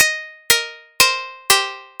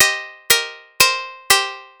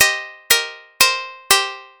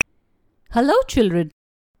Hello, children.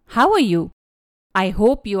 How are you? I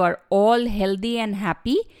hope you are all healthy and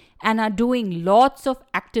happy and are doing lots of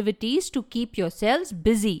activities to keep yourselves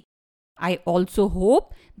busy. I also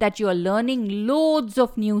hope that you are learning loads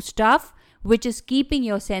of new stuff which is keeping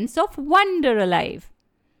your sense of wonder alive.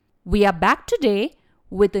 We are back today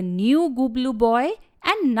with a new Gublu boy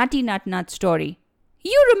and Nutty Nut Nut story.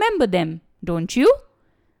 You remember them, don't you?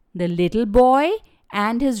 The little boy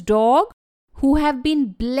and his dog who have been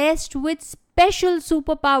blessed with special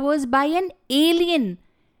superpowers by an alien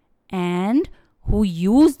and who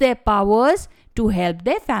use their powers to help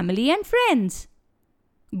their family and friends.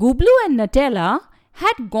 Gublu and Nutella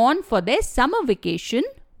had gone for their summer vacation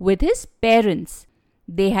with his parents.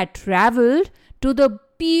 They had travelled to the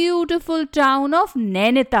beautiful town of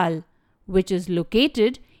Nainital, which is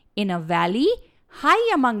located in a valley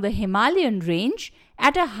high among the Himalayan range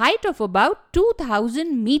at a height of about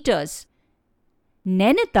 2000 meters.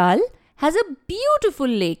 Nainital has a beautiful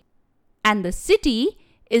lake and the city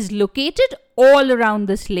is located all around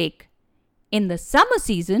this lake. In the summer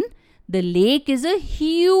season, the lake is a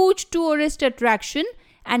huge tourist attraction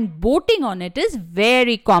and boating on it is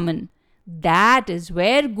very common. That is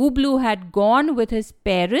where Gublu had gone with his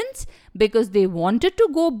parents because they wanted to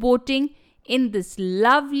go boating in this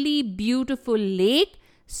lovely, beautiful lake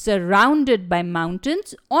surrounded by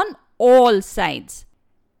mountains on all sides.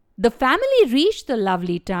 The family reached the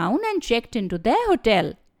lovely town and checked into their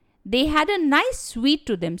hotel. They had a nice suite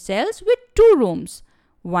to themselves with 2 rooms,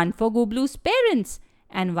 one for Gublu's parents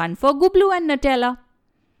and one for Gublu and Nutella.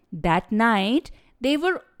 That night, they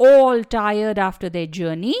were all tired after their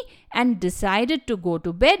journey and decided to go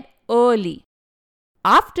to bed early.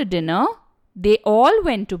 After dinner, they all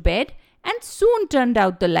went to bed and soon turned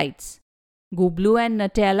out the lights. Gublu and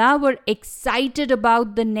Nutella were excited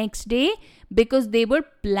about the next day because they were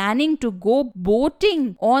planning to go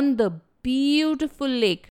boating on the beautiful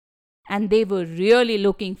lake and they were really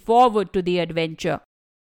looking forward to the adventure.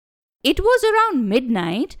 It was around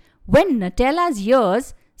midnight when Nutella's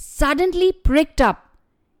ears suddenly pricked up.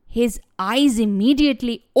 His eyes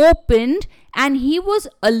immediately opened and he was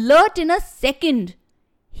alert in a second.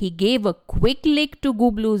 He gave a quick lick to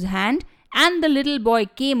Gublu's hand and the little boy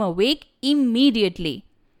came awake immediately.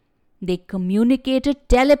 They communicated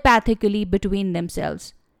telepathically between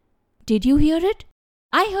themselves. "Did you hear it?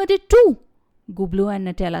 I heard it too," Gublu and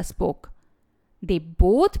Nutella spoke. They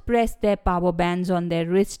both pressed their power bands on their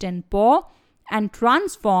wrist and paw and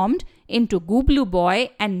transformed into Gublu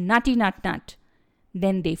boy and Nutty Nut Nut.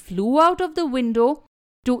 Then they flew out of the window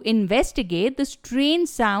to investigate the strange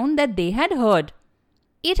sound that they had heard.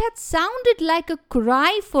 It had sounded like a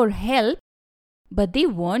cry for help, but they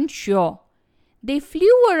weren't sure. They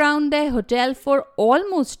flew around their hotel for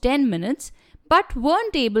almost 10 minutes but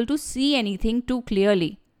weren't able to see anything too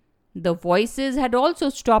clearly. The voices had also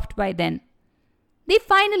stopped by then. They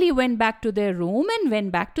finally went back to their room and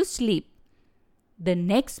went back to sleep. The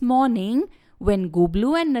next morning, when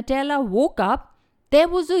Gublu and Nutella woke up, there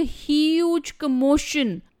was a huge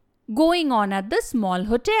commotion going on at the small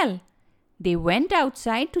hotel. They went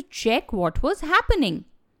outside to check what was happening.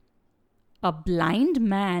 A blind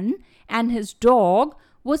man and his dog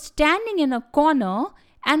was standing in a corner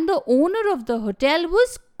and the owner of the hotel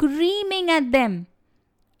was screaming at them.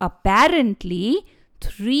 Apparently,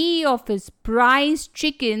 3 of his prized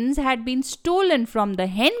chickens had been stolen from the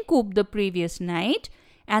hen coop the previous night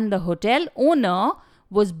and the hotel owner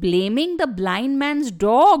was blaming the blind man's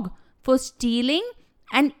dog for stealing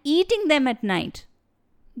and eating them at night.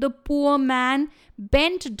 The poor man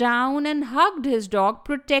bent down and hugged his dog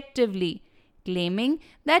protectively, claiming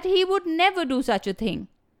that he would never do such a thing.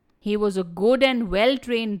 He was a good and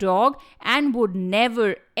well-trained dog and would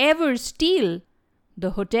never ever steal.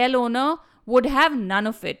 The hotel owner would have none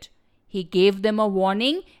of it. He gave them a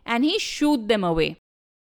warning and he shooed them away.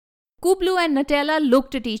 Gublu and Nutella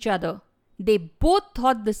looked at each other. They both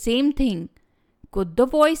thought the same thing. Could the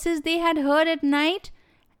voices they had heard at night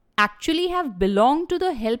actually have belonged to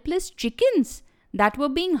the helpless chickens that were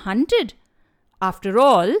being hunted? After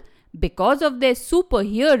all, because of their super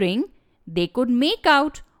hearing, they could make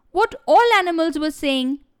out what all animals were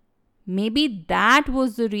saying. Maybe that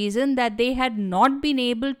was the reason that they had not been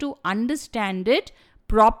able to understand it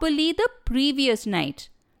properly the previous night.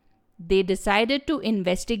 They decided to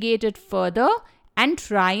investigate it further and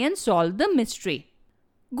try and solve the mystery.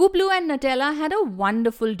 Gublu and Nutella had a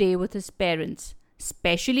wonderful day with his parents,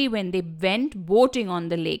 especially when they went boating on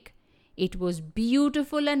the lake. It was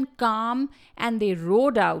beautiful and calm and they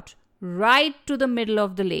rowed out right to the middle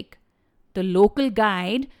of the lake. The local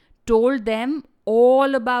guide told them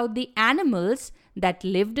all about the animals that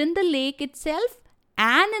lived in the lake itself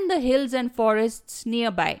and in the hills and forests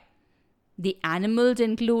nearby. The animals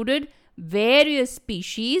included various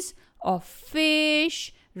species of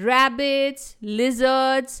fish, rabbits,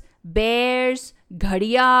 lizards, bears,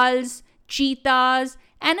 gharials, cheetahs,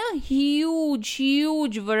 and a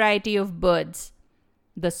huge variety of birds.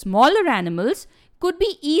 The smaller animals could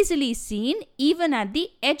be easily seen even at the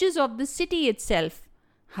edges of the city itself.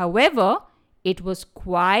 However, it was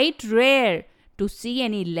quite rare to see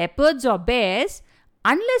any leopards or bears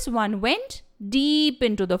unless one went deep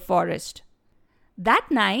into the forest. That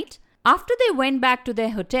night, after they went back to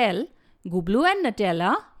their hotel, Gublu and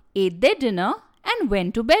Nutella ate their dinner and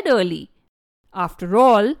went to bed early. After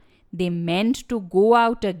all, they meant to go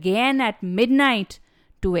out again at midnight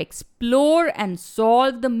to explore and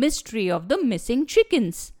solve the mystery of the missing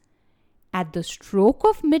chickens. At the stroke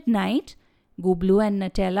of midnight, Gublu and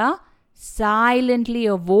Nutella silently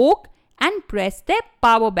awoke and pressed their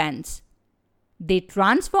power bands. They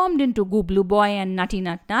transformed into Gublu Boy and Nutty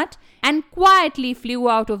Nut Nut and quietly flew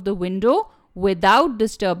out of the window without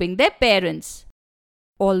disturbing their parents.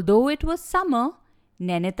 Although it was summer,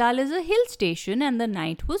 Nainital is a hill station and the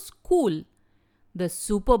night was cool. The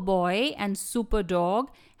Super Boy and Super Dog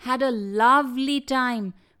had a lovely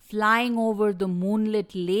time flying over the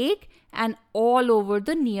moonlit lake and all over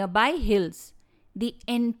the nearby hills. The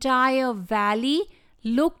entire valley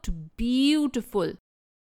looked beautiful.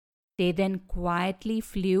 They then quietly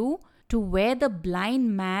flew to where the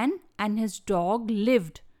blind man and his dog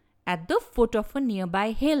lived at the foot of a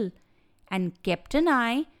nearby hill and kept an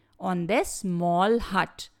eye on their small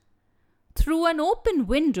hut. Through an open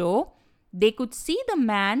window, they could see the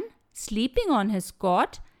man sleeping on his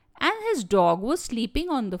cot and his dog was sleeping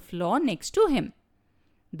on the floor next to him.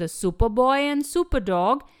 The Super Boy and Super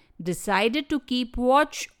Dog decided to keep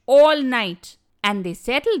watch all night and they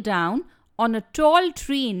settled down on a tall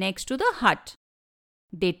tree next to the hut.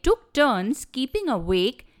 They took turns keeping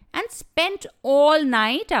awake and spent all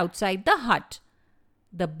night outside the hut.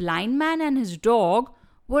 The blind man and his dog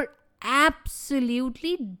were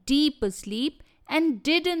absolutely deep asleep and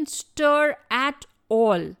didn't stir at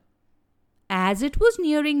all. As it was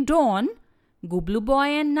nearing dawn, Gublu Boy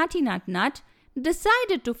and Nutty Nut Nut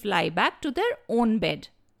decided to fly back to their own bed.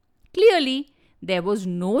 Clearly, there was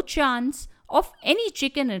no chance of any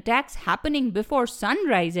chicken attacks happening before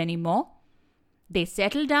sunrise anymore. They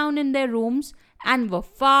settled down in their rooms and were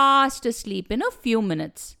fast asleep in a few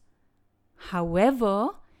minutes. However,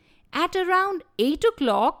 at around 8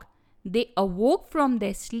 o'clock, they awoke from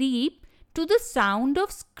their sleep to the sound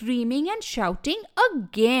of screaming and shouting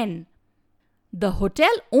again. The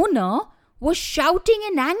hotel owner was shouting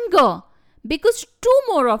in anger because 2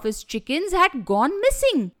 more of his chickens had gone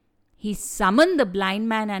missing. He summoned the blind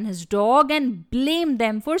man and his dog and blamed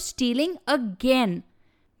them for stealing again.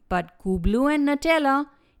 But Gublu and Nutella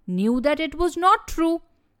knew that it was not true.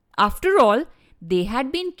 After all, they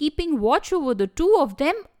had been keeping watch over the 2 of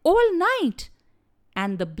them all night.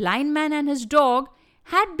 And the blind man and his dog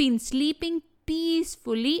had been sleeping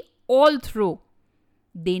peacefully all through.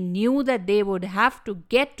 They knew that they would have to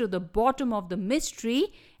get to the bottom of the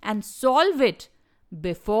mystery and solve it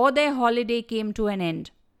before their holiday came to an end.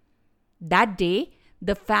 That day,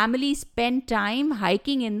 the family spent time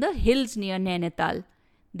hiking in the hills near Nainital.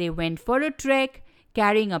 They went for a trek,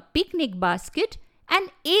 carrying a picnic basket, and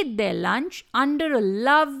ate their lunch under a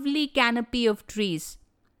lovely canopy of trees.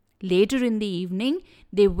 Later in the evening,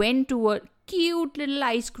 they went to a cute little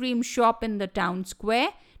ice cream shop in the town square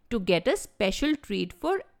to get a special treat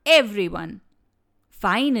for everyone.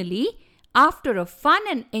 Finally, after a fun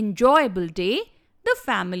and enjoyable day, the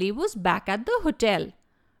family was back at the hotel.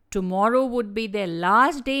 Tomorrow would be their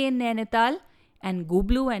last day in Nainital, and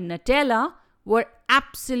Gublu and Nutella were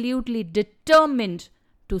absolutely determined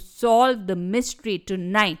to solve the mystery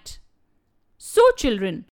tonight. So,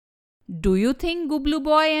 children, do you think Gublu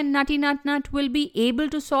Boy and Nutty Nut Nut will be able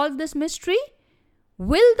to solve this mystery?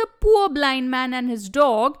 Will the poor blind man and his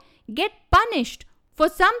dog get punished for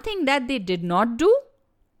something that they did not do?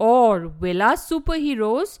 Or will our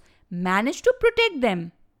superheroes manage to protect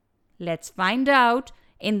them? Let's find out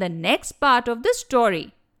in the next part of the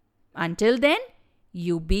story. Until then,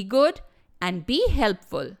 you be good and be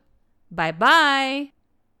helpful. Bye-bye.